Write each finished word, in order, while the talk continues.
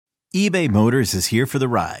eBay Motors is here for the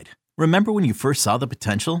ride. Remember when you first saw the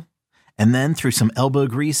potential? And then through some elbow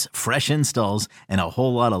grease, fresh installs, and a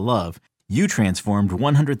whole lot of love, you transformed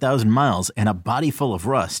 100,000 miles and a body full of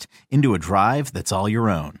rust into a drive that's all your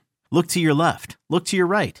own. Look to your left. Look to your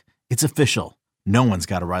right. It's official. No one's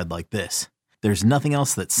got a ride like this. There's nothing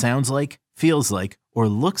else that sounds like, feels like, or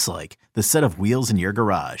looks like the set of wheels in your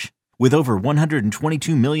garage. With over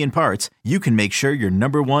 122 million parts, you can make sure your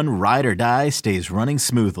number one ride or die stays running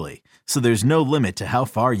smoothly. So there's no limit to how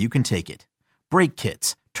far you can take it. Brake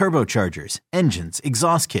kits, turbochargers, engines,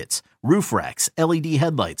 exhaust kits, roof racks, LED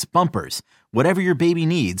headlights, bumpers, whatever your baby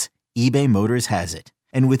needs, eBay Motors has it.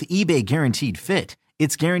 And with eBay Guaranteed Fit,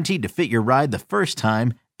 it's guaranteed to fit your ride the first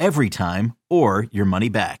time, every time, or your money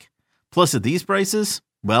back. Plus at these prices,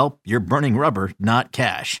 well, you're burning rubber, not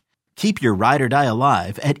cash. Keep your ride or die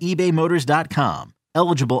alive at ebaymotors.com.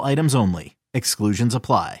 Eligible items only. Exclusions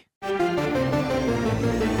apply.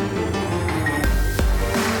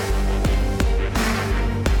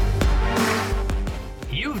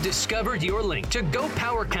 You've discovered your link to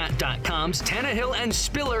GoPowerCat.com's Tannehill and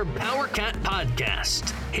Spiller PowerCat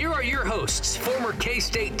podcast. Here are your hosts, former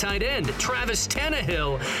K-State tight end Travis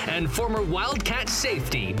Tannehill and former Wildcat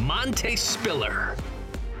safety Monte Spiller.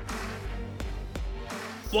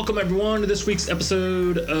 Welcome, everyone, to this week's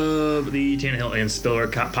episode of the Tannehill and Spiller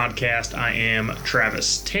podcast. I am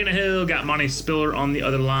Travis Tannehill. Got Monty Spiller on the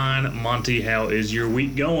other line. Monty, how is your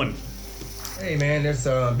week going? Hey, man, it's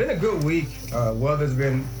been a good week. Weather's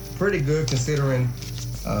been pretty good considering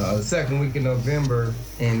the second week in November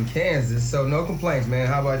in Kansas, so no complaints, man.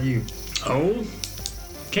 How about you? Oh,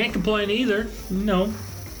 can't complain either. No.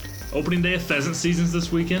 Opening day of pheasant seasons this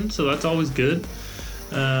weekend, so that's always good.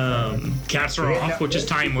 Cats are off, which is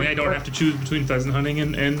timely. I don't have to choose between pheasant hunting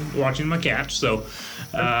and watching my cats. So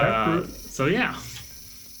yeah.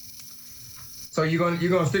 So you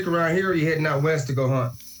gonna stick around here, or you heading out west to go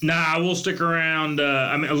hunt? Nah, we'll stick around.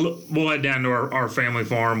 We'll head down to our family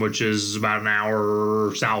farm, which is about an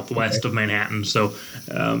hour southwest of Manhattan. So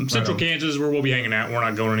central Kansas, where we'll be hanging out. We're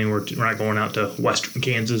not going anywhere. We're not going out to western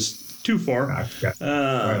Kansas too far.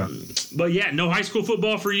 But yeah, no high school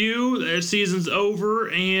football for you. The season's over,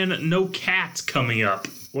 and no cats coming up.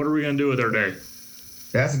 What are we gonna do with our day?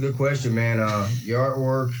 That's a good question, man. Yard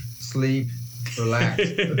work, sleep, relax.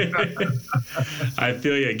 I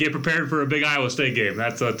feel you. Get prepared for a big Iowa State game.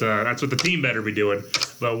 That's what the team better be doing.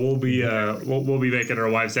 But we'll be making our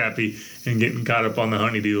wives happy and getting caught up on the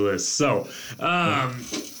honeydew list. So,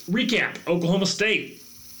 recap: Oklahoma State.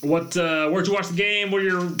 Where'd you watch the game? What are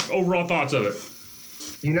your overall thoughts of it?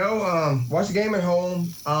 Watch the game at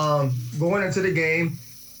home. Going into the game,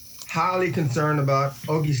 highly concerned about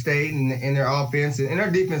Okie State and their offense and their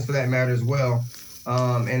defense for that matter as well.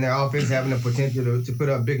 And their offense having the potential to put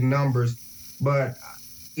up big numbers. But,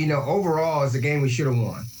 overall, it's a game we should have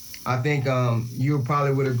won. I think you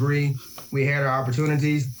probably would agree. We had our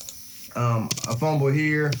opportunities. A fumble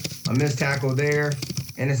here, a missed tackle there,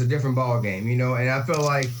 and it's a different ball game, And I feel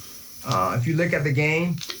like if you look at the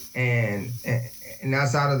game and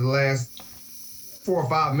outside of the last 4 or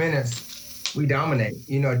 5 minutes, we dominate.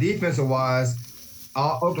 Defensive-wise,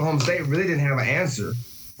 Oklahoma State really didn't have an answer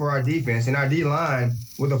for our defense. And our D-line,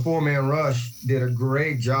 with a 4-man rush, did a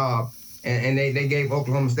great job. And they gave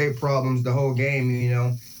Oklahoma State problems the whole game,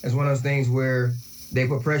 It's one of those things where they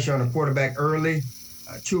put pressure on the quarterback early.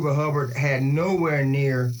 Chuba Hubbard had nowhere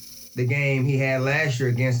near the game he had last year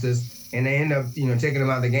against us. And they ended up, taking him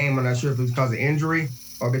out of the game. I'm not sure if it was because of injury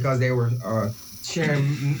or because they were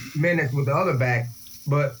sharing minutes with the other back.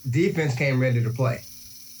 But defense came ready to play.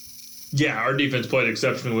 Yeah, our defense played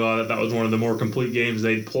exceptionally well. That was one of the more complete games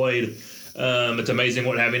they'd played. It's amazing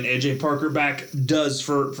what having A.J. Parker back does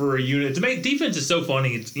for a unit. Defense is so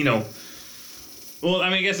funny. It's, I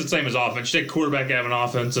guess it's the same as offense. You take a quarterback out of an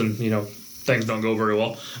offense and, things don't go very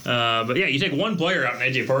well. But yeah, you take one player out in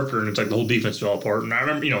A.J. Parker and it's like the whole defense fell apart. And I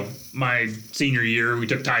remember, my senior year, we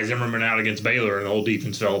took Ty Zimmerman out against Baylor and the whole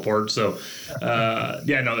defense fell apart. So,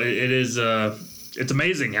 it is, it's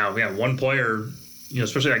amazing how, one player,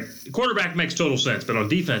 especially like quarterback makes total sense, but on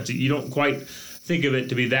defense, you don't quite think of it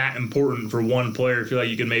to be that important for one player. I feel like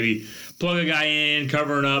you can maybe plug a guy in,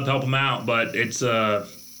 cover it up, help him out, but it's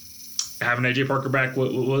having A.J. Parker back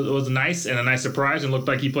was nice and a nice surprise, and looked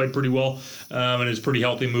like he played pretty well and is pretty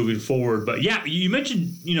healthy moving forward. But yeah, you mentioned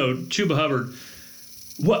Chuba Hubbard.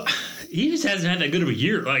 He just hasn't had that good of a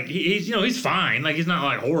year. Like he's fine. Like he's not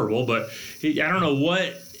like horrible, but I don't know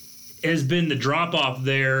what has been the drop off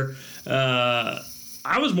there.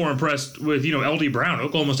 I was more impressed with L.D. Brown,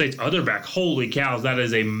 Oklahoma State's other back. Holy cows, that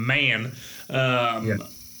is a man,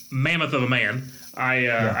 mammoth of a man.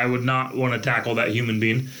 I would not want to tackle that human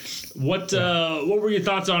being. What were your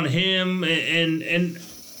thoughts on him and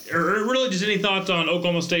or really just any thoughts on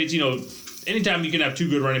Oklahoma State's, anytime you can have two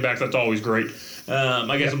good running backs, that's always great.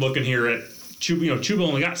 I guess I'm looking here at Chuba. Chuba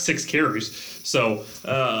only got 6 carries. So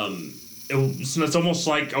it's almost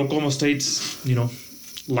like Oklahoma State's,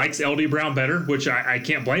 likes LD Brown better, which I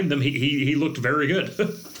can't blame them. He looked very good.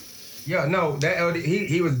 Yeah, no, that LD,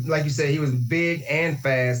 he was, like you said, he was big and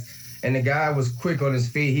fast, and the guy was quick on his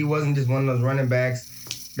feet. He wasn't just one of those running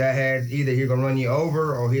backs that had either he's going to run you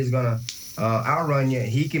over or he's going to outrun you.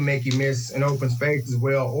 He can make you miss an open space as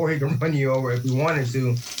well, or he can run you over if he wanted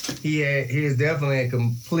to. He is definitely a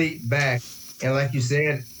complete back. And like you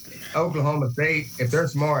said, Oklahoma State, if they're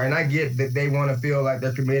smart, and I get that they want to feel like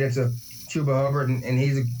they're committed to Chuba Hubbard, and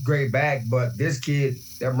he's a great back, but this kid,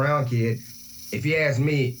 that Brown kid, if you ask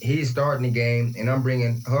me, he's starting the game, and I'm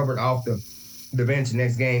bringing Hubbard off the bench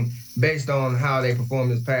next game based on how they performed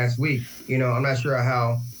this past week. I'm not sure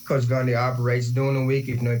how Coach Gundy operates during the week.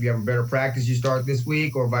 If you have a better practice, you start this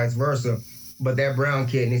week or vice versa. But that Brown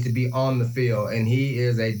kid needs to be on the field, and he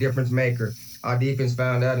is a difference maker. Our defense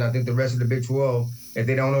found out, and I think the rest of the Big 12, if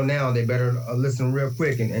they don't know now, they better listen real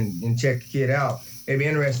quick and check the kid out. It'd be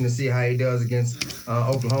interesting to see how he does against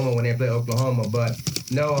Oklahoma when they play Oklahoma. But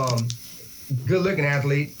no, good-looking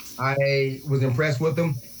athlete. I was impressed with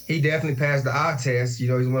him. He definitely passed the eye test. He's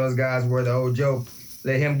one of those guys where the old joke,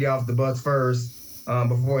 let him get off the bus first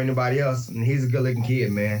before anybody else. And he's a good-looking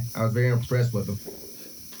kid, man. I was very impressed with him.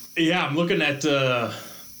 Yeah, I'm looking at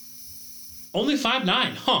only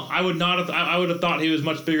 5'9". I would not have. I would have thought he was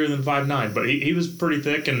much bigger than 5'9", but he was pretty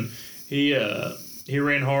thick, and he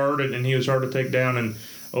ran hard, and he was hard to take down, and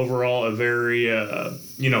overall a very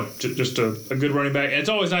just a good running back. And it's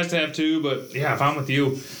always nice to have two, but yeah, if I'm with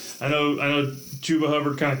you, I know Chuba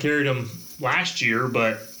Hubbard kind of carried him last year,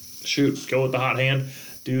 but shoot, go with the hot hand.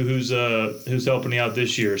 Do who's helping you out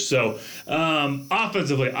this year. So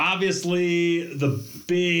offensively, obviously the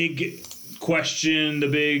big question, the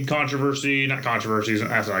big controversy, not controversy,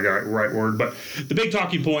 that's not the right word, but the big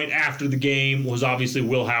talking point after the game was obviously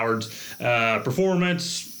Will Howard's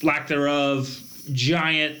performance, lack thereof,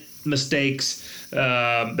 giant mistakes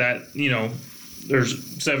that,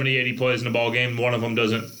 there's 70, 80 plays in a ball game. One of them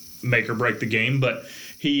doesn't make or break the game, but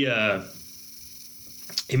he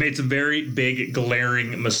made some very big,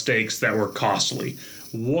 glaring mistakes that were costly.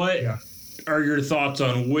 What are your thoughts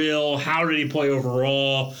on Will? How did he play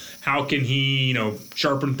overall? How can he,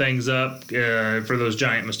 sharpen things up for those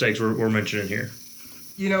giant mistakes we're mentioning here?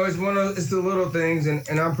 It's the little things,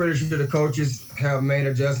 and I'm pretty sure the coaches have made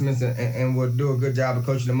adjustments and will do a good job of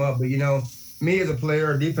coaching them up. But, me as a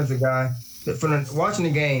player, a defensive guy, from watching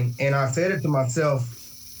the game, and I said it to myself,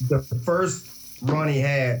 the first run he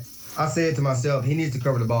had, I said to myself, he needs to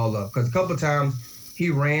cover the ball up. Because a couple of times he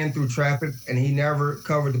ran through traffic and he never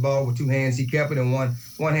covered the ball with two hands. He kept it in one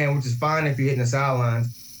hand, which is fine if you're hitting the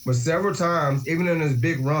sidelines. But several times, even in his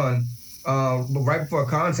big run, but right before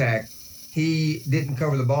contact, he didn't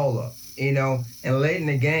cover the ball up, And late in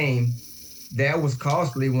the game, that was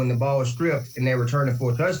costly when the ball was stripped and they returned it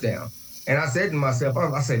for a touchdown. And I said to myself,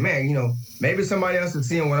 I said, man, maybe somebody else is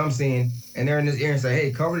seeing what I'm seeing, and they're in this ear and say,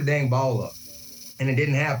 hey, cover the dang ball up. And it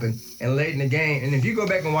didn't happen. And late in the game, and if you go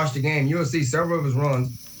back and watch the game, you'll see several of his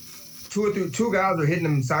runs, two guys are hitting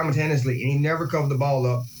him simultaneously, and he never covered the ball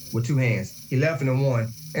up with two hands. He left it in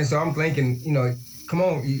one. And so I'm thinking, come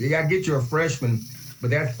on, you got to get you a freshman,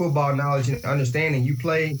 but that's football knowledge and understanding. You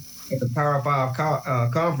play at the Power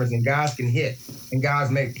 5 conference, and guys can hit, and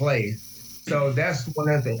guys make plays. So that's one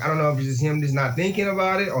other thing. I don't know if it's just him just not thinking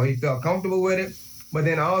about it or he felt comfortable with it. But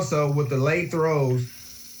then also with the late throws,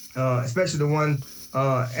 especially the one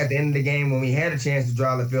at the end of the game when we had a chance to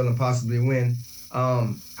drive the field and possibly win,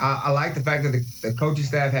 I like the fact that the coaching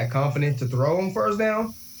staff had confidence to throw him first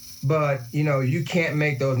down. But, you can't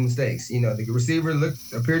make those mistakes. The receiver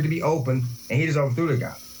appeared to be open, and he just overthrew the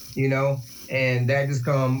guy, And that just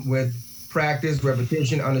comes with practice,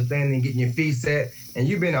 repetition, understanding, getting your feet set. And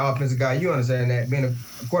you've been an offensive guy. You understand that. Being a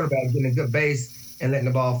quarterback, getting a good base and letting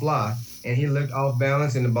the ball fly. And he looked off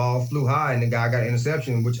balance, and the ball flew high, and the guy got an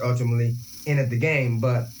interception, which ultimately ended the game.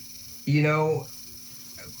 But,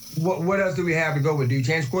 what else do we have to go with? Do you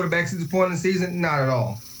change quarterbacks at this point in the season? Not at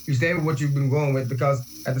all. You stay with what you've been going with, because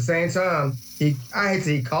at the same time, I hate to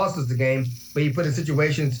say he cost us the game, but he put us in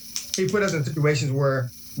situations where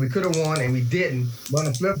we could have won and we didn't. But on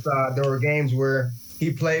the flip side, there were games where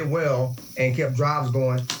he played well and kept drives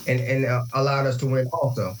going and allowed us to win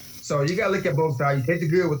also. So you got to look at both sides. You take the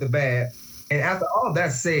good with the bad. And after all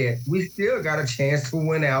that said, we still got a chance to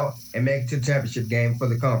win out and make it to the championship game for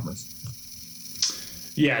the conference.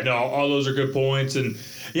 Yeah, no, all those are good points. And,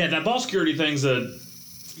 yeah, that ball security thing's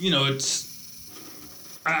it's –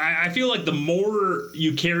 I feel like the more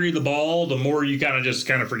you carry the ball, the more you kind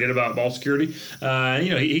of forget about ball security.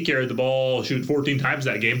 He carried the ball, 14 times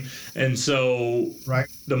that game. And so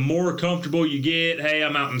the more comfortable you get, hey,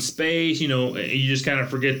 I'm out in space, you just kind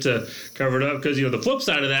of forget to cover it up. Because, the flip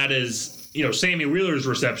side of that is, Sammy Wheeler's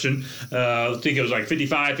reception, I think it was like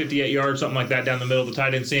 55, 58 yards, something like that down the middle of the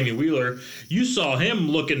tight end, Sammy Wheeler. You saw him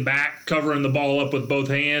looking back, covering the ball up with both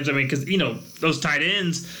hands. I mean, because, those tight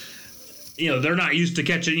ends, they're not used to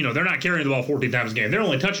catching, they're not carrying the ball 14 times a game. They're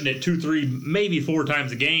only touching it 2, 3, maybe 4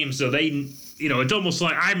 times a game. So they, it's almost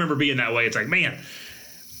like, I remember being that way. It's like, man,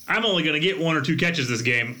 I'm only going to get 1 or 2 catches this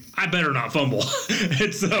game. I better not fumble.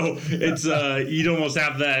 And so it's, you'd almost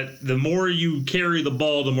have that. The more you carry the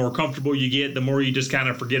ball, the more comfortable you get, the more you just kind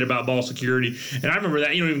of forget about ball security. And I remember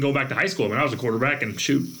that, even going back to high school, when I was a quarterback, and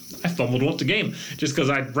I fumbled once a game just because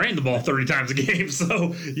I ran the ball 30 times a game.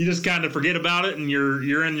 So you just kind of forget about it, and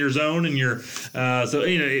you're in your zone, and but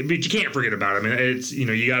you can't forget about it. I mean, it's,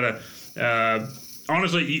 you got to,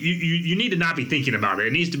 honestly, you need to not be thinking about it.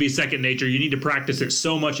 It needs to be second nature. You need to practice it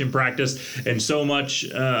so much in practice and so much,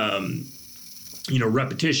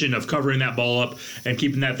 repetition of covering that ball up and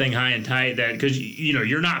keeping that thing high and tight, that because,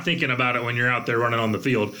 you're not thinking about it when you're out there running on the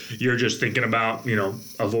field. You're just thinking about,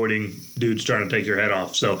 avoiding dudes trying to take your head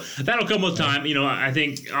off. So that'll come with time. I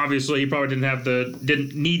think obviously he probably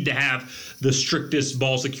didn't need to have the strictest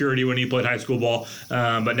ball security when he played high school ball.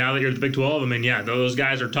 But now that you're at the Big 12, I mean, yeah, those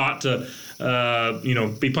guys are taught to,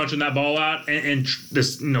 be punching that ball out. And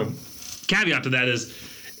this, caveat to that is,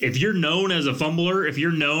 if you're known as a fumbler, if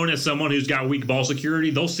you're known as someone who's got weak ball security,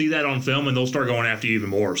 they'll see that on film and they'll start going after you even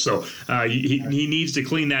more. So he needs to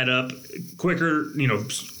clean that up quicker,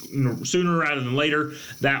 sooner rather than later.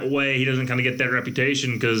 That way he doesn't kind of get that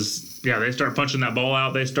reputation, because, they start punching that ball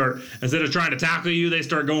out. They start, instead of trying to tackle you, they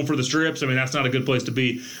start going for the strips. I mean, that's not a good place to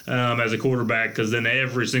be as a quarterback, because then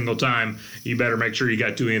every single time you better make sure you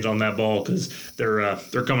got 2 hands on that ball, because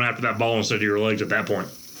they're coming after that ball instead of your legs at that point.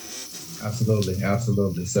 Absolutely.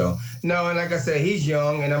 So, no, and like I said, he's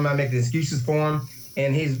young, and I'm not making excuses for him.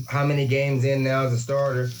 And he's how many games in now as a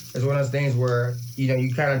starter? It's one of those things where,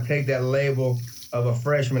 you kind of take that label of a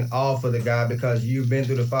freshman off of the guy, because you've been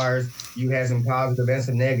through the fires. You had some positive and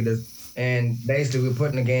some negatives. And basically, we're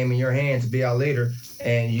putting the game in your hands to be our leader,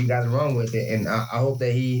 and you got to run with it. And I hope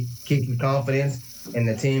that he keeps his confidence and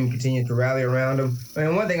the team continues to rally around him. I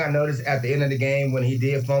mean, one thing I noticed at the end of the game when he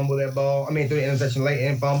did fumble that ball, through the interception late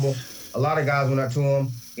and fumble, a lot of guys went up to him,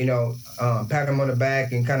 patted him on the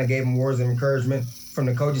back and kind of gave him words of encouragement from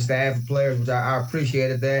the coaching staff and players, which I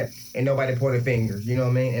appreciated that, and nobody pointed fingers, you know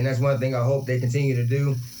what I mean? And that's one thing I hope they continue to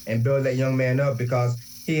do and build that young man up, because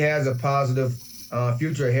he has a positive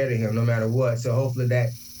future ahead of him no matter what. So hopefully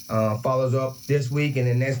that follows up this week and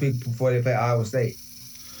then next week before they play Iowa State.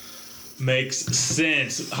 Makes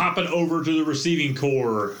sense. Hopping over to the receiving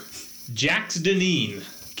core, Jax Deneen,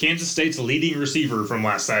 Kansas State's leading receiver from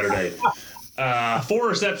last Saturday. 4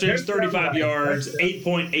 receptions, 35 yards,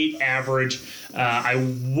 8.8 average. I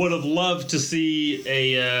would have loved to see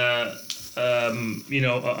a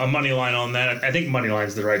money line on that. I think money line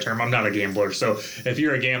is the right term. I'm not a gambler, so if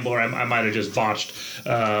you're a gambler, I might have just botched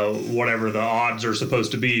whatever the odds are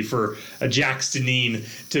supposed to be for a Jax Deneen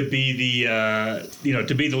to be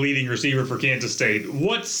the leading receiver for Kansas State.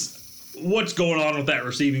 What's going on with that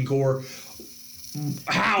receiving core?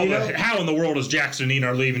 How in the world is Jax Deneen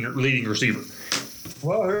our leading receiver?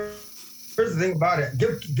 Well, here's the thing about it.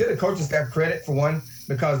 Give the coaching staff credit for one,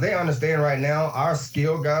 because they understand right now our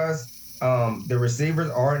skill guys, the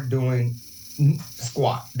receivers aren't doing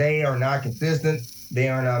squat. They are not consistent. They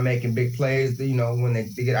are not making big plays. When they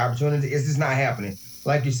get opportunity, it's just not happening.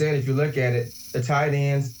 Like you said, if you look at it, the tight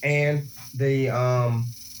ends and the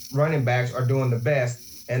running backs are doing the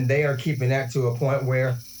best, and they are keeping that to a point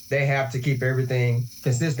where they have to keep everything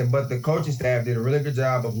consistent. But the coaching staff did a really good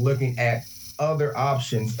job of looking at other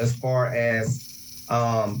options as far as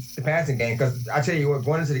the passing game. Because I tell you what,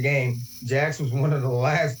 going into the game, Jax was one of the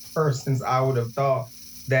last persons I would have thought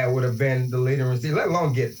that would have been the leading receiver, let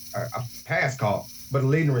alone get a pass call, but a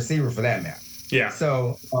leading receiver for that matter. Yeah.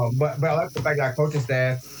 So, but I like the fact that our coaching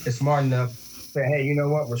staff is smart enough to say, hey, you know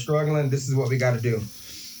what, we're struggling. This is what we got to do.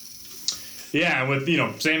 Yeah, with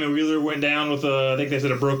Sammy Wheeler went down with I think they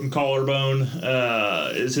said a broken collarbone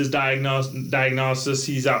is his diagnosis.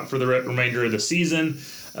 He's out for the remainder of the season.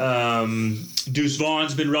 Deuce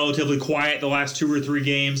Vaughn's been relatively quiet the last 2 or 3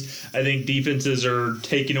 games. I think defenses are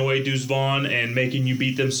taking away Deuce Vaughn and making you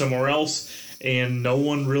beat them somewhere else. and no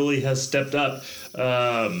one really has stepped up.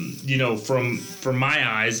 From my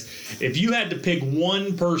eyes, if you had to pick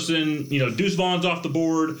one person, Deuce Vaughn's off the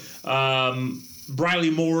board. Briley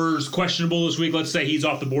Moore's questionable this week. Let's say he's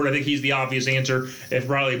off the board. I think he's the obvious answer if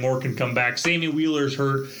Briley Moore can come back. Sammy Wheeler's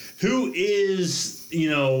hurt. Who is,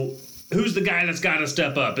 who's the guy that's got to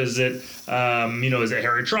step up? Is it, is it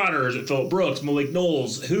Harry Trotter? Is it Phillip Brooks? Malik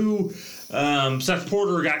Knowles? Who, Seth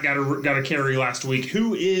Porter got a carry last week.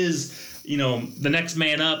 Who is, the next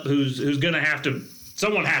man up? Who's going to have to?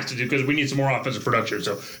 Someone has to do, because we need some more offensive production.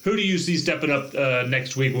 So who do you see stepping up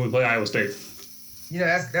next week when we play Iowa State?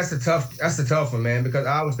 That's the tough one, man, because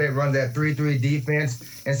Iowa State runs that 3-3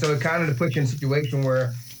 defense, and so it kind of puts you in a situation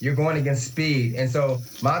where you're going against speed. And so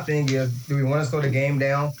my thing is, do we want to slow the game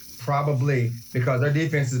down? Probably, because their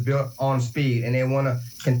defense is built on speed, and they want to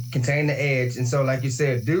contain the edge. And so, like you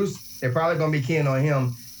said, Deuce, they're probably going to be keen on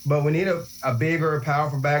him, but we need a bigger,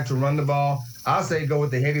 powerful back to run the ball. I'll say go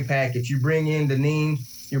with the heavy package. You bring in Deneen,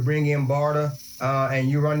 you bring in Barta, and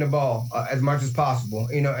you run the ball as much as possible.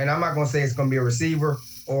 And I'm not going to say it's going to be a receiver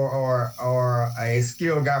or a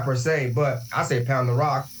skilled guy per se, but I say pound the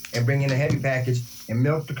rock and bring in a heavy package and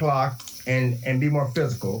milk the clock and be more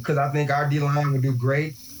physical, because I think our D-line will do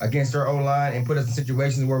great against our O-line and put us in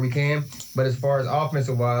situations where we can. But as far as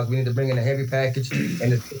offensive-wise, we need to bring in a heavy package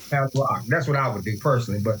and pound the rock. That's what I would do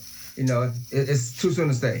personally, but, it's too soon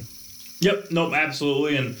to say. Yep, nope,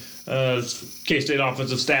 absolutely, and K-State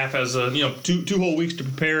offensive staff has two whole weeks to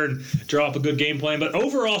prepare and draw up a good game plan. But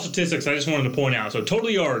overall statistics, I just wanted to point out. So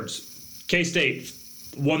total yards, K-State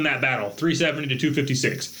won that battle, 370 to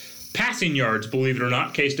 256. Passing yards, believe it or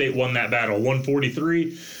not, K-State won that battle,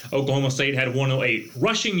 143. Oklahoma State had 108.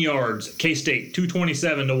 Rushing yards, K-State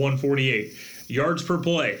 227 to 148. Yards per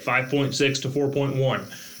play, 5.6 to 4.1.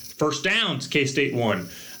 First downs, K-State won.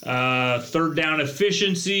 Third down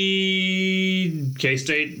efficiency,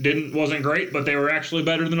 K-State wasn't great, but they were actually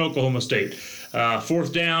better than Oklahoma State.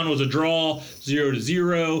 Fourth down was a draw,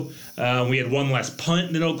 0-0. We had one less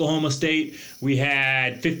punt than Oklahoma State. We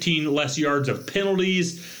had 15 less yards of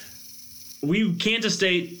penalties. Kansas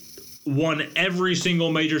State won every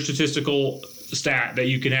single major statistical stat that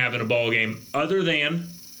you can have in a ball game, other than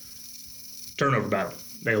turnover battle.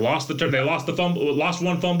 They lost the fumble, lost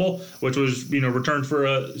one fumble, which was returned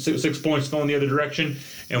for 6 points going the other direction,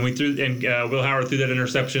 and Will Howard threw that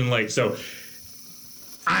interception late. So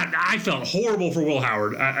I felt horrible for Will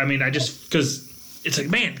Howard. Because it's like,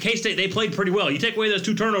 man, K-State, they played pretty well. You take away those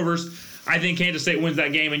two turnovers, I think Kansas State wins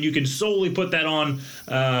that game, and you can solely put that on.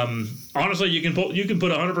 Honestly, you can put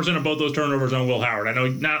 100% of both those turnovers on Will Howard. I know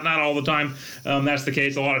not all the time that's the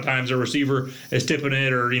case. A lot of times a receiver is tipping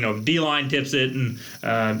it, or D-line tips it, and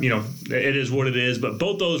it is what it is. But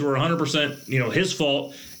both those were 100% his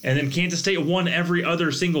fault. And then Kansas State won every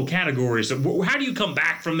other single category. So how do you come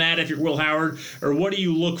back from that if you're Will Howard? Or what do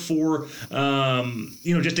you look for?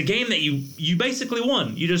 Just a game that you basically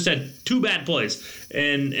won. You just had two bad plays.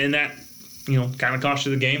 And that, kind of cost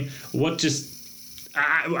you the game.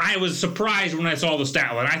 I was surprised when I saw the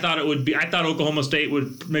stat line. I thought Oklahoma State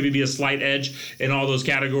would maybe be a slight edge in all those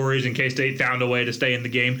categories, and K-State found a way to stay in the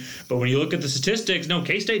game. But when you look at the statistics, no,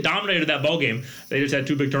 K-State dominated that ball game. They just had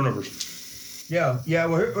two big turnovers. Yeah.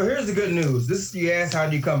 Well, here's the good news. You asked how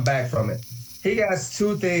do you come back from it. He has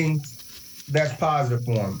two things that's positive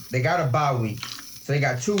for him. They got a bye week, so they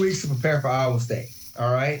got 2 weeks to prepare for Iowa State.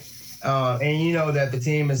 All right, and you know that the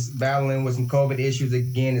team is battling with some COVID issues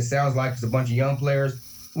again. It sounds like it's a bunch of young players,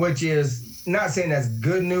 which is not saying that's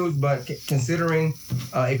good news, but considering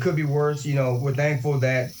it could be worse. We're thankful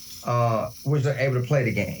that we're able to play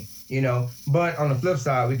the game. But on the flip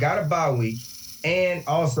side, we got a bye week. And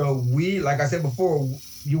also, like I said before,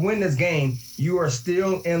 you win this game, you are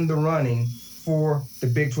still in the running for the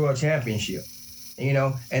Big 12 championship,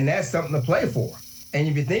 and that's something to play for. And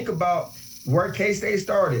if you think about where K-State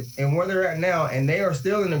started and where they're at now, and they are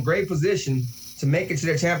still in a great position to make it to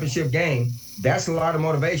their championship game, that's a lot of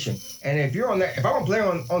motivation. And if you're on that, if I'm a player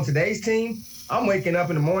on today's team, I'm waking up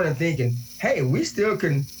in the morning thinking, hey, we still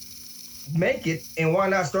can make it, and why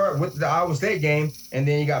not start with the Iowa State game, and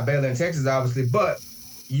then you got Baylor and Texas, obviously, but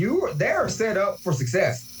they're set up for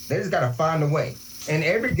success. They just got to find a way. And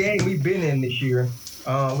every game we've been in this year,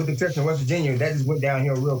 with the exception of West Virginia, that just went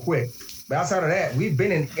downhill real quick. But outside of that, we've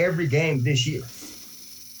been in every game this year.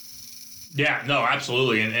 Yeah, no,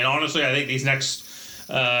 absolutely. And honestly, I think these next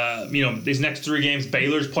 3 games,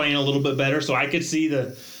 Baylor's playing a little bit better, so I could see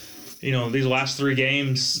these last 3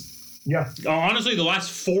 games, Yeah. Honestly, the last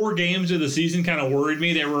 4 games of the season kind of worried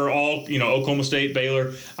me. They were all, Oklahoma State,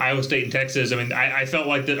 Baylor, Iowa State, and Texas. I mean, I felt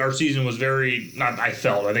like that our season was I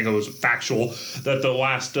think it was factual that the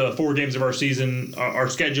last 4 games of our season, our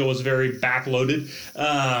schedule was very backloaded.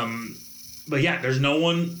 But yeah, there's no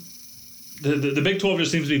one. The Big 12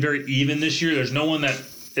 just seems to be very even this year. There's no one that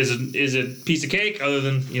is a piece of cake other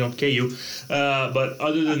than KU, but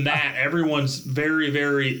other than that, everyone's very,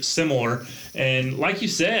 very similar. And like you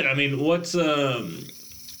said, I mean, what's that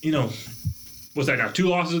now? 2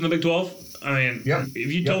 losses in the Big 12. I mean,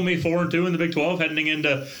 if you told me 4-2 in the Big 12 heading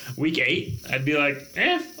into Week 8, I'd be like,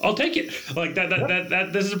 I'll take it. Like that.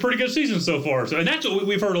 This is a pretty good season so far. So, and that's what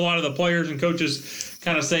we've heard a lot of the players and coaches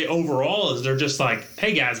kind of say overall is they're just like,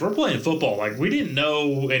 hey guys, we're playing football. Like we didn't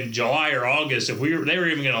know in July or August if they were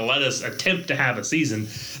even going to let us attempt to have a season.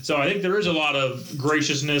 So I think there is a lot of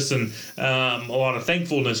graciousness and a lot of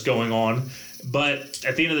thankfulness going on. But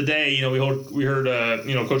at the end of the day, we heard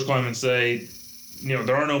Coach Klieman say,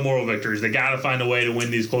 there are no moral victories. They got to find a way to win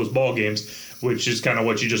these close ball games, which is kind of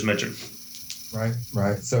what you just mentioned.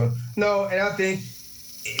 Right. So no, and I think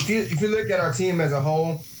if you look at our team as a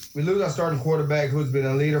whole, we lose our starting quarterback, who's been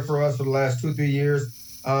a leader for us for the last 2-3 years,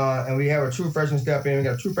 and we have a true freshman step in. We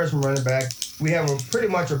got a true freshman running back. We have pretty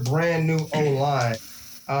much a brand new O-line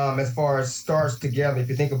as far as starts together. If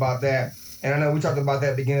you think about that, and I know we talked about that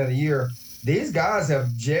at the beginning of the year. These guys have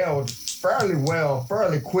gelled fairly well,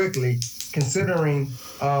 fairly quickly, considering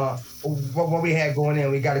what we had going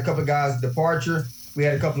in. We got a couple of guys' departure. We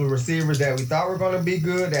had a couple of receivers that we thought were going to be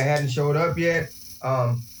good that hadn't showed up yet.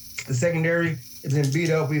 The secondary has been beat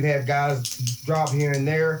up. We've had guys drop here and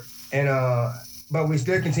there, and but we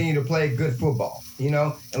still continue to play good football,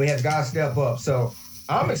 and we have guys step up. So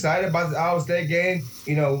I'm excited about the Iowa State game.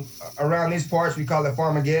 Around these parts, we call it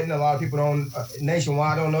Farmageddon. A lot of people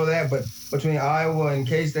nationwide don't know that, but between Iowa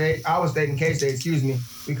State and K-State,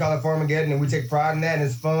 we call it Farmageddon, and we take pride in that, and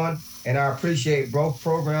it's fun. And I appreciate both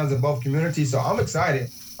programs and both communities. So I'm excited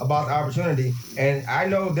about the opportunity. And I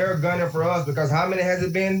know they're gunning for us because how many has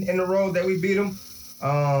it been in a row that we beat them?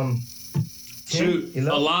 10, 11?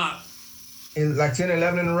 A lot. Like 10,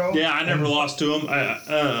 11 in a row? Yeah, I never lost to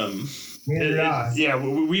them.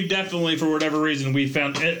 We've definitely, for whatever reason, we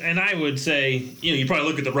found, and I would say, you probably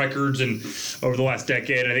look at the records and over the last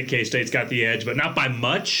decade, I think K-State's got the edge, but not by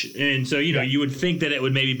much. And so, you would think that it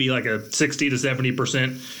would maybe be like a 60 to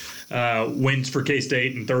 70% wins for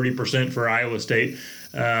K-State and 30% for Iowa State.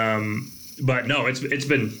 But no, it's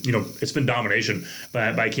been domination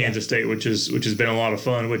by Kansas State, which has been a lot of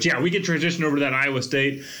fun. Which we could transition over to that Iowa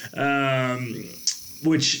State,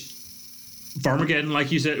 which Farmageddon,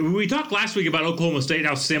 like you said. We talked last week about Oklahoma State,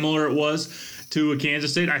 how similar it was to a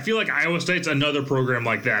Kansas State. I feel like Iowa State's another program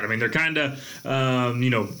like that. I mean, they're kind of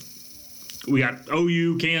we got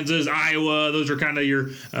OU, Kansas, Iowa. Those are kind of your,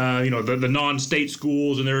 the non-state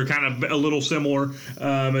schools, and they're kind of a little similar.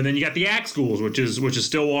 And then you got the ACC schools, which is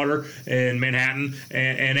Stillwater and Manhattan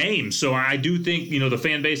and Ames. So I do think the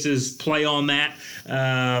fan bases play on that,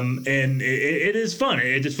 and it is fun.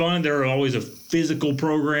 It's fun. They're always a physical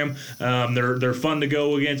program. They're fun to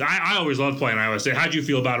go against. I always love playing Iowa State. How'd you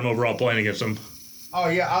feel about them overall playing against them? Oh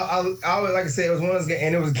yeah, I would like to say it was one of those games,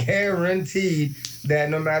 and it was guaranteed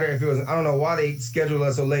that no matter if it was, I don't know why they schedule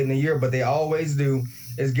us so late in the year, but they always do.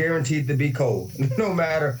 It's guaranteed to be cold, no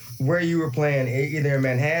matter where you were playing, either in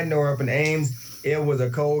Manhattan or up in Ames. It was a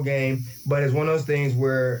cold game, but it's one of those things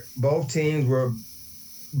where both teams were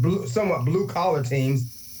somewhat blue-collar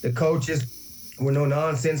teams. The coaches were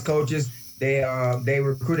no-nonsense coaches. They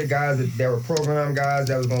recruited guys that were program guys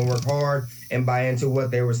that was going to work hard and buy into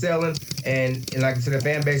what they were selling. And like I said, the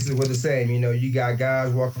fan bases were the same. You got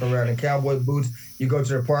guys walking around in cowboy boots. You go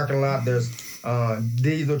to the parking lot, there's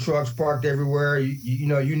diesel trucks parked everywhere.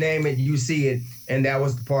 You name it, you see it. And that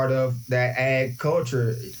was part of that ag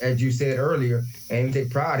culture, as you said earlier, and we take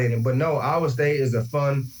pride in it. But no, Iowa State is a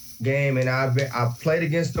fun game, and I played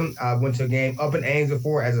against them. I went to a game up in Ames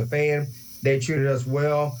before as a fan. They treated us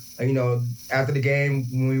well. After the game,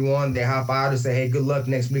 when we won, they high-fived us, say, hey, good luck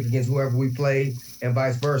next week against whoever we played, and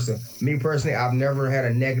vice versa. Me personally, I've never had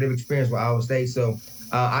a negative experience with Iowa State, so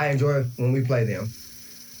I enjoy when we play them.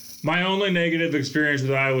 My only negative experience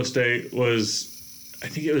with Iowa State was, I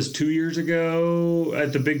think it was 2 years ago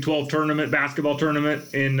at the Big 12 tournament, basketball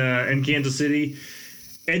tournament in Kansas City.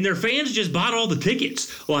 And their fans just bought all the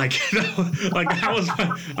tickets. I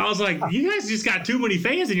was like, you guys just got too many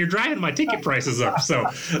fans and you're driving my ticket prices up. So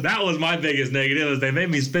that was my biggest negative, is they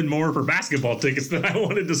made me spend more for basketball tickets than I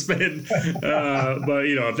wanted to spend. But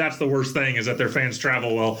if that's the worst thing, is that their fans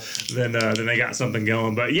travel well, then they got something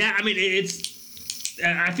going. But yeah, I mean, it's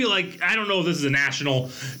I feel like, I don't know if this is a national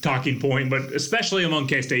talking point, but especially among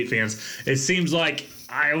K-State fans, it seems like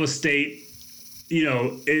Iowa State,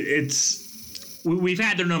 we've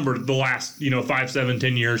had their number the last, 5, 7,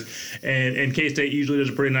 10 years, and K-State usually does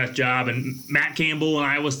a pretty nice job. And Matt Campbell and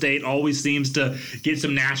Iowa State always seems to get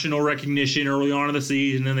some national recognition early on in the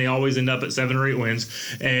season, and they always end up at 7 or 8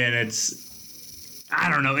 wins. And I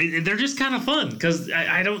don't know. They're just kind of fun because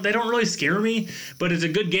they don't really scare me, but it's a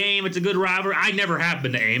good game. It's a good rivalry. I never have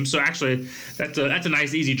been to Ames, so actually that's a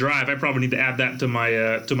nice easy drive. I probably need to add that to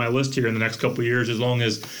my list here in the next couple of years, as long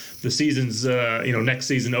as the season's next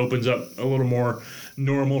season opens up a little more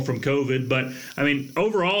normal from COVID. But I mean,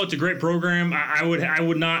 overall, it's a great program. I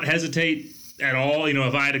would not hesitate at all.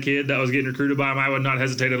 If I had a kid that was getting recruited by him, I would not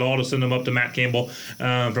hesitate at all to send him up to Matt Campbell.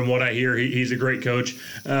 From what I hear, he's a great coach,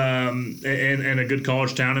 and a good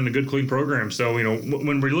college town and a good clean program. So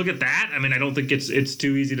when we look at that, I mean, I don't think it's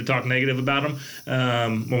too easy to talk negative about him.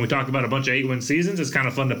 When we talk about a bunch of 8-win seasons, it's kind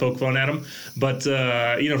of fun to poke fun at them. But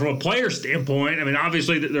from a player standpoint, I mean,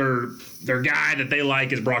 obviously their guy that they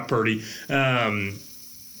like is Brock Purdy.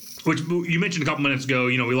 Which you mentioned a couple minutes ago,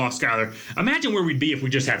 we lost Skyler. Imagine where we'd be if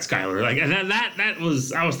we just had Skyler. Like that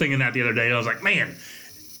was, I was thinking that the other day. I was like, man,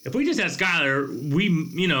 if we just had Skyler, we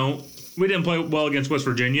didn't play well against West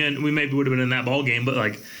Virginia, and we maybe would have been in that ball game.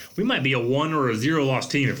 But we might be a 1 or a 0 loss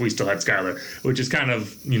team if we still had Skyler, which is kind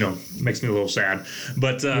of makes me a little sad.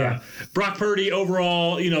 But Brock Purdy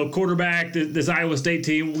overall, quarterback, this Iowa State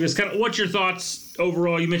team. Just kind of, what's your thoughts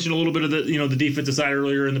overall? You mentioned a little bit of the the defensive side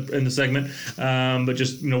earlier in the segment, but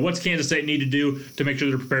just what's Kansas State need to do to make sure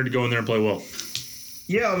they're prepared to go in there and play well?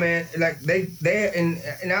 Yeah, man. Like they and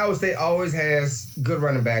Iowa State always has good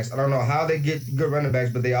running backs. I don't know how they get good running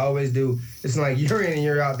backs, but they always do. It's like year in and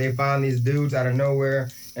year out, they find these dudes out of nowhere,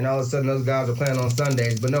 and all of a sudden those guys are playing on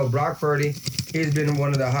Sundays. But no, Brock Purdy, he's been one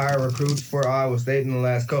of the higher recruits for Iowa State in the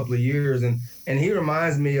last couple of years, and he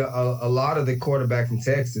reminds me a lot of the quarterback from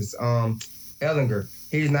Texas, Ehlinger.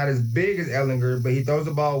 He's not as big as Ehlinger, but he throws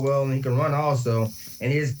the ball well and he can run also,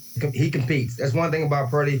 and he competes. That's one thing about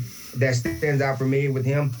Purdy that stands out for me with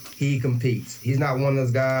him. He competes. He's not one of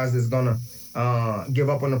those guys that's going to give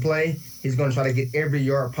up on the play. He's going to try to get every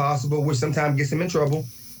yard possible, which sometimes gets him in trouble,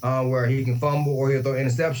 where he can fumble or he'll throw an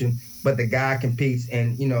interception. But the guy competes,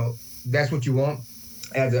 and, that's what you want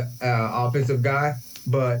as an offensive guy.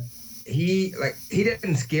 But he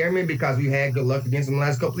didn't scare me because we've had good luck against him the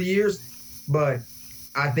last couple of years. But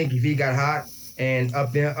I think if he got hot and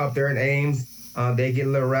up there in Ames, they get a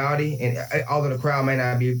little rowdy, and although the crowd may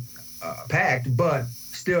not be packed, but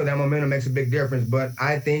still that momentum makes a big difference. But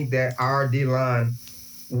I think that our D-line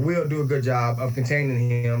will do a good job of containing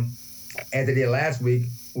him, as they did last week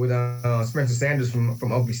with Spencer Sanders from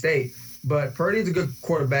Okie State. But Purdy's a good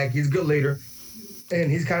quarterback. He's a good leader,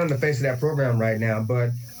 and he's kind of in the face of that program right now. But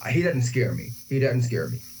he doesn't scare me. You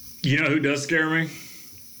know who does scare me?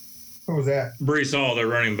 Who was that? Breece Hall, their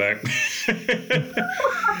running back.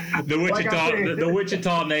 the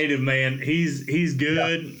Wichita native, man. He's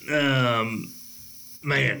good. Yeah.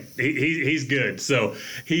 Man, he's good. So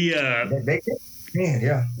he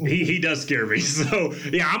he does scare me. So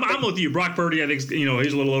yeah, I'm with you. Brock Purdy, I think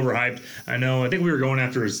he's a little overhyped. I know. I think we were going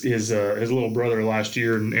after his little brother last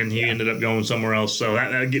year, and he ended up going somewhere else. So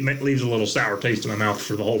that leaves a little sour taste in my mouth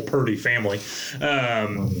for the whole Purdy family.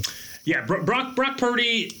 Brock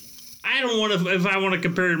Purdy. I don't want to, if I want to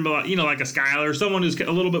compare him, like a Skyler, someone who's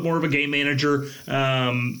a little bit more of a game manager.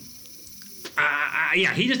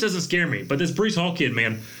 He just doesn't scare me. But this Breece Hall kid,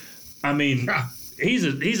 man, I mean, he's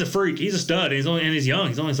a freak. He's a stud. He's young.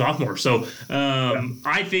 He's only a sophomore. So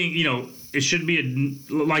I think it should be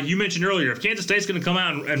like you mentioned earlier. If Kansas State's going to come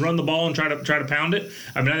out and run the ball and try to pound it,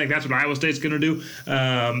 I mean, I think that's what Iowa State's going to do,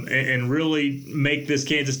 and really make this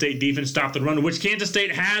Kansas State defense stop the run, which Kansas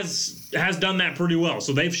State has done that pretty well.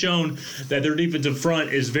 So they've shown that their defensive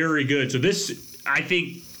front is very good. So I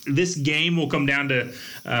think this game will come down to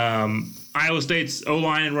Iowa State's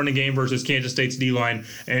O-line and running game versus Kansas State's D-line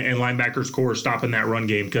and linebackers core stopping that run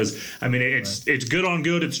game. Because, I mean, it's good on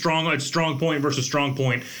good. It's strong point versus strong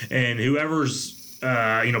point. And whoever's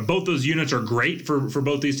both those units are great for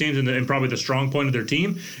both these teams and probably the strong point of their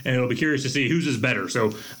team. And it'll be curious to see whose is better.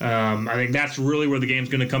 So I think that's really where the game's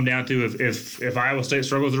going to come down to. If Iowa State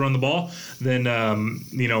struggles to run the ball, then,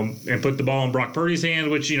 and put the ball in Brock Purdy's hands,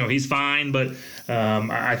 which, he's fine. But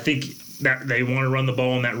I think that they want to run the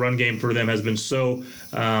ball, and that run game for them has been so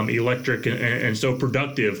electric and so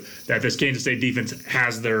productive that this Kansas State defense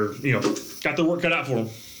has got their work cut out for them.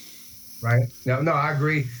 Right. No, I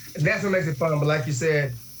agree. That's what makes it fun. But like you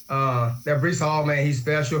said, That Breece Hall, man, he's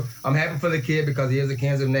special. I'm happy for the kid because he is a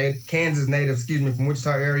Kansas native, from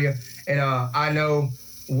Wichita area. And I know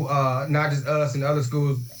not just us and other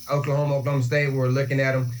schools, Oklahoma State, we're looking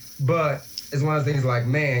at him. But it's one of the things like,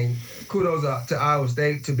 man, kudos to Iowa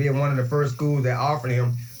State to being one of the first schools that offered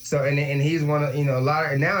him. So, and he's one of, a lot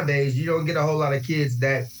of, and nowadays you don't get a whole lot of kids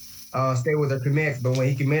that stay with their commits, but when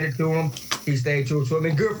he committed to him, he stayed true to him.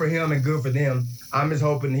 And good for him and good for them. I'm just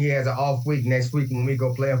hoping he has an off week next week when we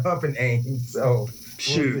go play him up in Ames. So,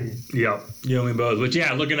 shoot. Yep. You and me both. But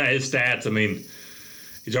yeah, looking at his stats, I mean,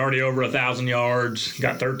 he's already over 1,000 yards,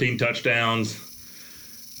 got 13 touchdowns,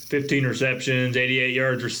 15 receptions, 88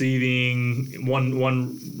 yards receiving, one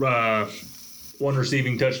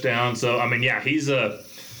receiving touchdown. So, I mean, yeah, he's an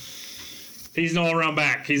all-around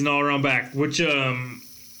back. He's an all-around back, which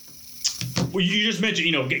well, you just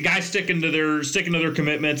mentioned, guys sticking to their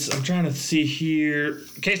commitments. I'm trying to see here.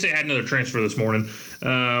 K-State had another transfer this morning,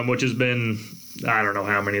 which has been, I don't know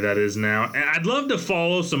how many that is now. And I'd love to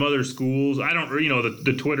follow some other schools. I don't,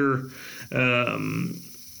 the Twitter.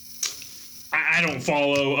 I don't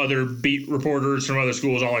follow other beat reporters from other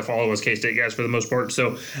schools. All I follow is K-State guys for the most part.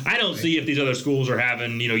 So I don't see if these other schools are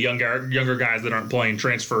having, younger guys that aren't playing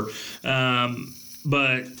transfer.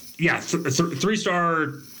 But yeah,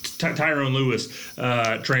 three-star Tyrone Lewis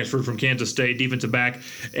transferred from Kansas State, defensive back.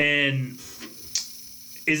 And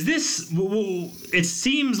is this? It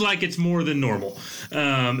seems like it's more than normal.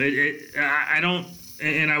 I don't.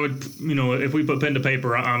 And I would, if we put pen to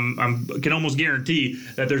paper, I can almost guarantee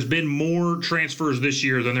that there's been more transfers this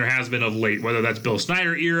year than there has been of late, whether that's Bill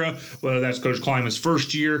Snyder era, whether that's Coach Kleiman's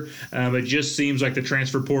first year. It just seems like the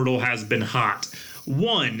transfer portal has been hot.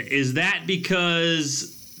 One, is that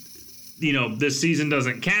because, this season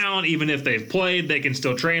doesn't count? Even if they've played, they can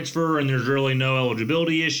still transfer, and there's really no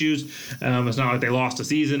eligibility issues. It's not like they lost a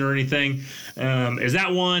season or anything. Is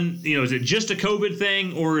that one, is it just a COVID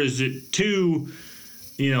thing, or is it two,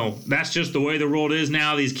 that's just the way the world is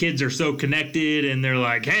now? These kids are so connected, and they're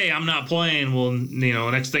like, hey, I'm not playing. Well,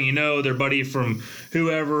 next thing you know, their buddy from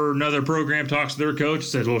whoever, another program, talks to their coach and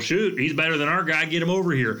says, well, shoot, he's better than our guy. Get him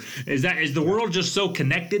over here. Is the world just so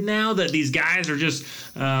connected now that these guys are just,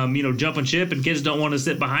 jumping ship and kids don't want to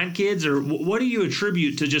sit behind kids? Or what do you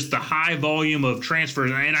attribute to just the high volume of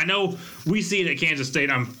transfers? And I know we see it at Kansas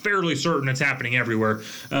State. I'm fairly certain it's happening everywhere.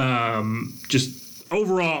 Just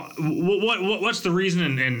overall, what's the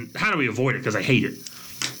reason, and how do we avoid it? Because I hate it.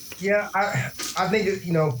 Yeah, I think,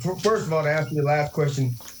 first of all, to answer your last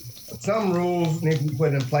question, some rules need to be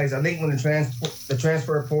put in place. I think when the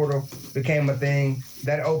transfer portal became a thing,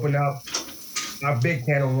 that opened up a big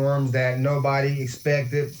can of worms that nobody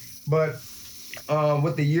expected. But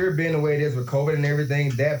with the year being the way it is with COVID and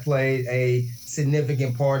everything, that played a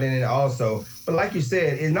significant part in it also. But like you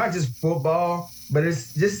said, it's not just football, but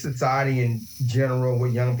it's just society in general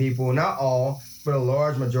with young people. Not all, but a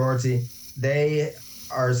large majority. They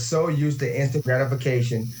are so used to instant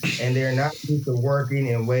gratification, and they're not used to working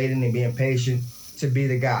and waiting and being patient to be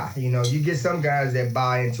the guy. You get some guys that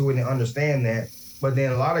buy into it and understand that, but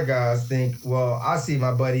then a lot of guys think, well, I see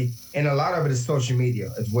my buddy, and a lot of it is social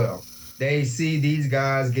media as well. They see these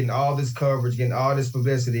guys getting all this coverage, getting all this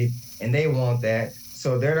publicity, and they want that.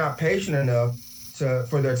 So they're not patient enough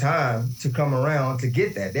for their time to come around to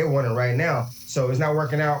get that. They want it right now. So it's not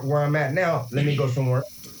working out where I'm at now. Let me go somewhere.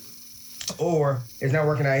 Or it's not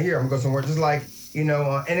working out here. I'm going to go somewhere. Just like,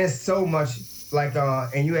 and it's so much like,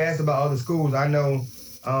 and you asked about other schools. I know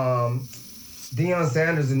Deion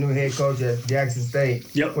Sanders is the new head coach at Jackson State,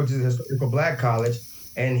 which is a historical black college.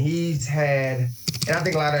 And he's had, and I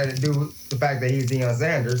think a lot of that to do with the fact that he's Deion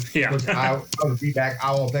Sanders, which I would be back.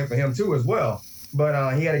 I won't play for him too as well.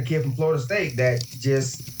 But he had a kid from Florida State that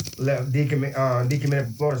just left decommitted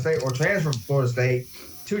from Florida State or transferred from Florida State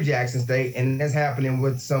to Jackson State. And that's happening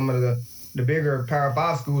with some of the bigger Power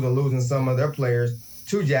 5 schools are losing some of their players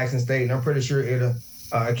to Jackson State. And I'm pretty sure it'll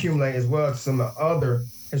accumulate as well to some other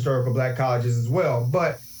historical black colleges as well.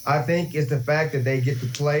 But I think it's the fact that they get to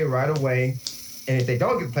play right away. And if they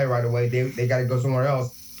don't get to play right away, they got to go somewhere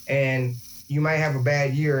else. And you might have a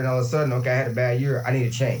bad year, and all of a sudden, okay, I had a bad year. I need to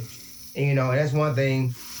change. And that's one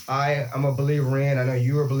thing I'm a believer in. I know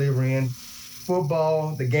you're a believer in.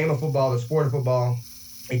 Football, the game of football, the sport of football,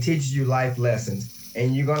 it teaches you life lessons.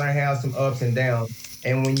 And you're going to have some ups and downs.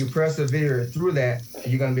 And when you persevere through that,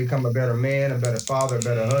 you're going to become a better man, a better father, a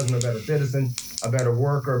better husband, a better citizen, a better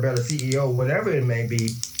worker, a better CEO, whatever it may be.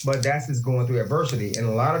 But that's just going through adversity. And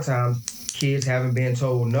a lot of times, kids haven't been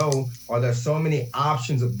told no, or there's so many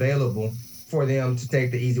options available for them to take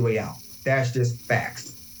the easy way out. That's just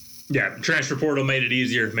facts. Yeah, transfer portal made it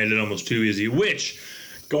easier, made it almost too easy, which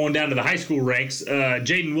going down to the high school ranks,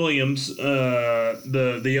 Jaden Williams,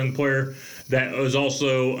 the young player that was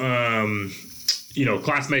also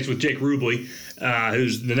classmates with Jake Rubley,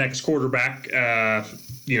 who's the next quarterback.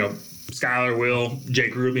 Skylar, Will,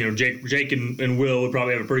 Jake Rubley. Jake and Will would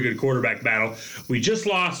probably have a pretty good quarterback battle. We just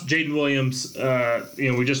lost Jaden Williams.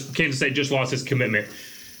 Kansas State just lost his commitment.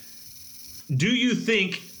 Do you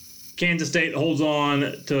think Kansas State holds on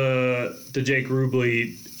to Jake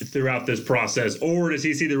Rubley throughout this process, or does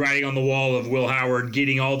he see the writing on the wall of Will Howard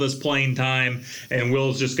getting all this playing time, and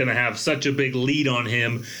Will's just going to have such a big lead on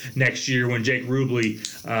him next year when Jake Rubley,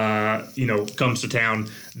 comes to town,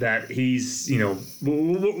 that he's,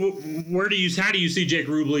 how do you see Jake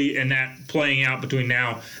Rubley and that playing out between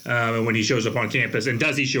now and when he shows up on campus, and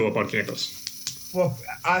does he show up on campus? Well,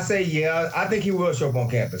 I say yeah. I think he will show up on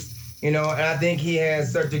campus. And I think he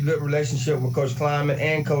has such a good relationship with Coach Klieman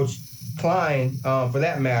and Coach Klein, for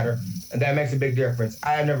that matter, and that makes a big difference.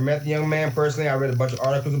 I have never met the young man personally. I read a bunch of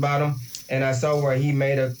articles about him, and I saw where he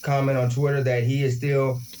made a comment on Twitter that he is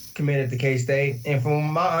still committed to K-State. And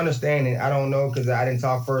from my understanding, I don't know because I didn't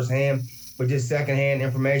talk firsthand, but just secondhand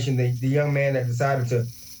information, the young man that decided to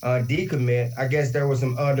decommit, I guess there was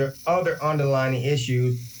some other underlying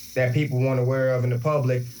issues that people weren't aware of in the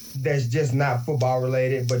public that's just not football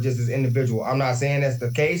related, but just as individual. I'm not saying that's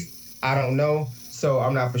the case. I don't know. So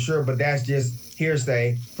I'm not for sure, but that's just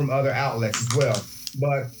hearsay from other outlets as well.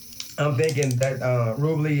 But I'm thinking that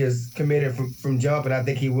Rubley is committed from jump, and I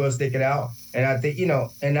think he will stick it out. And I think,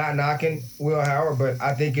 and not knocking Will Howard, but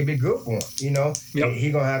I think it'd be good for him. Yep.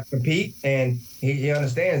 He's going to have to compete, and he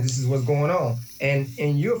understands this is what's going on. And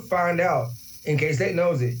you'll find out, in K-State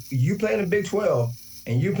knows it, you play in the Big 12,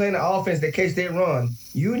 and you play in the offense that K-State run,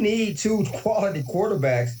 you need 2 quality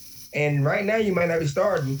quarterbacks. And right now you might not be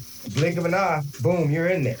starting. Blink of an eye, boom, you're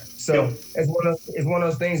in there. So it's one of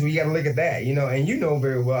those things where you got to look at that, and you know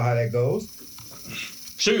very well how that goes.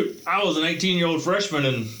 Shoot, I was an 18-year-old freshman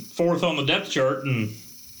and 4th on the depth chart, and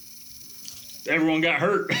everyone got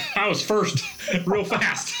hurt. I was first real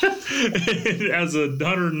fast as a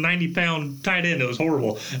 190-pound tight end. It was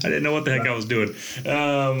horrible. I didn't know what the heck I was doing.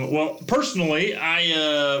 Well, personally,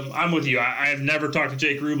 I'm with you. I have never talked to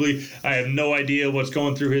Jake Rubley. I have no idea what's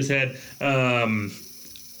going through his head.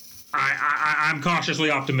 I'm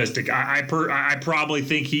cautiously optimistic. I probably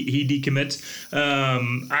think he decommits.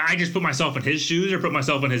 I just put myself in his shoes or put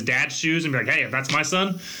myself in his dad's shoes and be like, hey, if that's my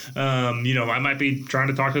son, I might be trying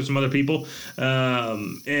to talk to some other people.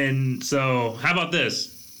 And so how about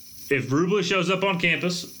this? If Rubley shows up on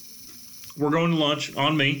campus, we're going to lunch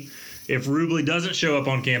on me. If Rubley doesn't show up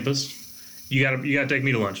on campus, you gotta take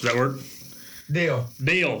me to lunch. Does that work? Deal.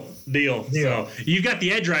 So you've got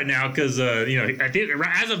the edge right now because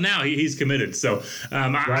as of now he's committed. So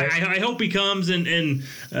I hope he comes and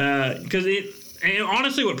because and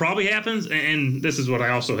honestly what probably happens, and this is what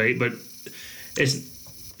I also hate, but it's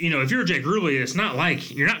if you're Jake Rubley, it's not like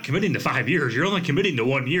you're not committing to 5 years. You're only committing to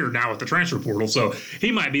 1 year now with the transfer portal. So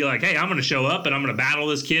he might be like, hey, I'm going to show up and I'm going to battle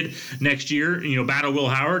this kid next year, battle Will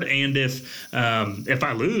Howard. And if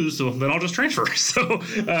I lose, then I'll just transfer. So,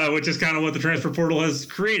 which is kind of what the transfer portal has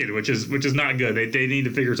created, which is not good. They need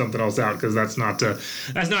to figure something else out because that's not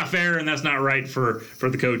fair and that's not right for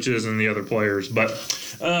the coaches and the other players. But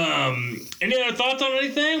any other thoughts on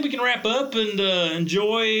anything? We can wrap up and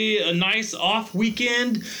enjoy a nice off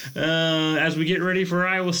weekend as we get ready for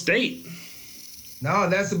Iowa State. No,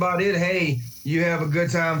 that's about it. Hey, you have a good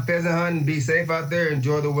time pheasant hunting. Be safe out there.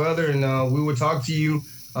 Enjoy the weather. And we will talk to you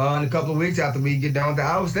in a couple of weeks after we get down with the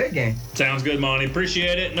Iowa State game. Sounds good, Monty.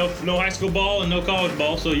 Appreciate it. No high school ball and no college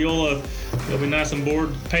ball, so you'll be nice and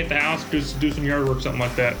bored, paint the house, do some yard work, something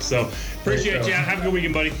like that. So appreciate you. Have a good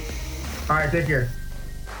weekend, buddy. All right, take care.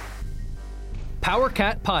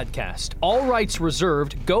 PowerCat Podcast. All rights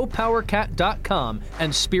reserved. GoPowerCat.com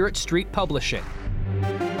and Spirit Street Publishing.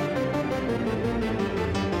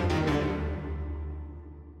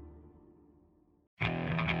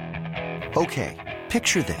 Okay,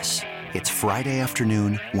 picture this. It's Friday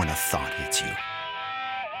afternoon when a thought hits you.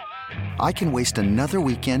 I can waste another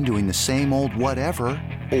weekend doing the same old whatever,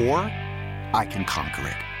 or I can conquer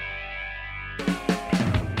it.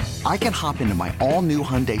 I can hop into my all-new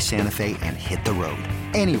Hyundai Santa Fe and hit the road.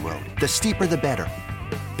 Any road. The steeper, the better.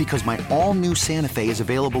 Because my all-new Santa Fe is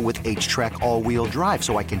available with H-Track all-wheel drive,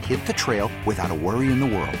 so I can hit the trail without a worry in the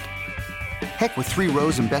world. Heck, with 3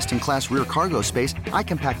 rows and best-in-class rear cargo space, I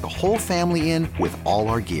can pack the whole family in with all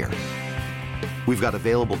our gear. We've got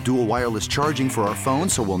available dual wireless charging for our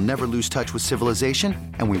phones, so we'll never lose touch with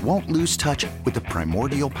civilization, and we won't lose touch with the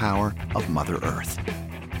primordial power of Mother Earth.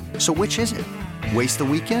 So which is it? Waste the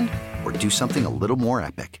weekend or do something a little more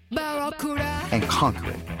epic? Barracuda, and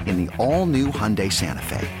conquer it in the all-new Hyundai Santa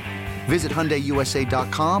Fe. Visit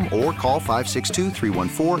HyundaiUSA.com or call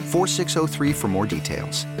 562-314-4603 for more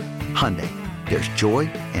details. Hyundai, there's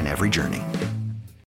joy in every journey.